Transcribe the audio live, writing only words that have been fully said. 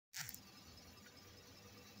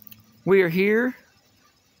We are here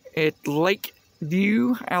at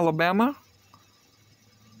Lakeview, Alabama,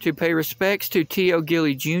 to pay respects to T.L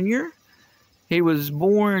Gilley Jr. He was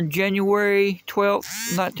born January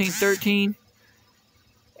 12th, 1913,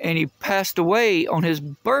 and he passed away on his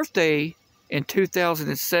birthday in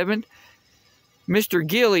 2007. Mr.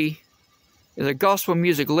 Gilley is a gospel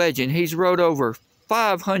music legend. He's wrote over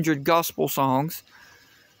 500 gospel songs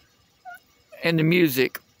in the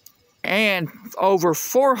music, and over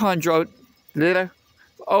 400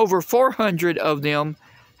 of them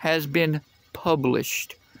has been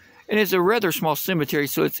published. And it's a rather small cemetery,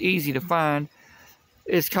 so it's easy to find.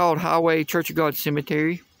 It's called Highway Church of God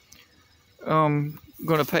Cemetery. I'm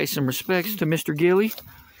going to pay some respects to Mr. Gilley.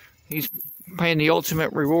 He's paying the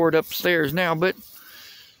ultimate reward upstairs now. But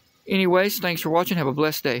anyways, thanks for watching. Have a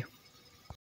blessed day.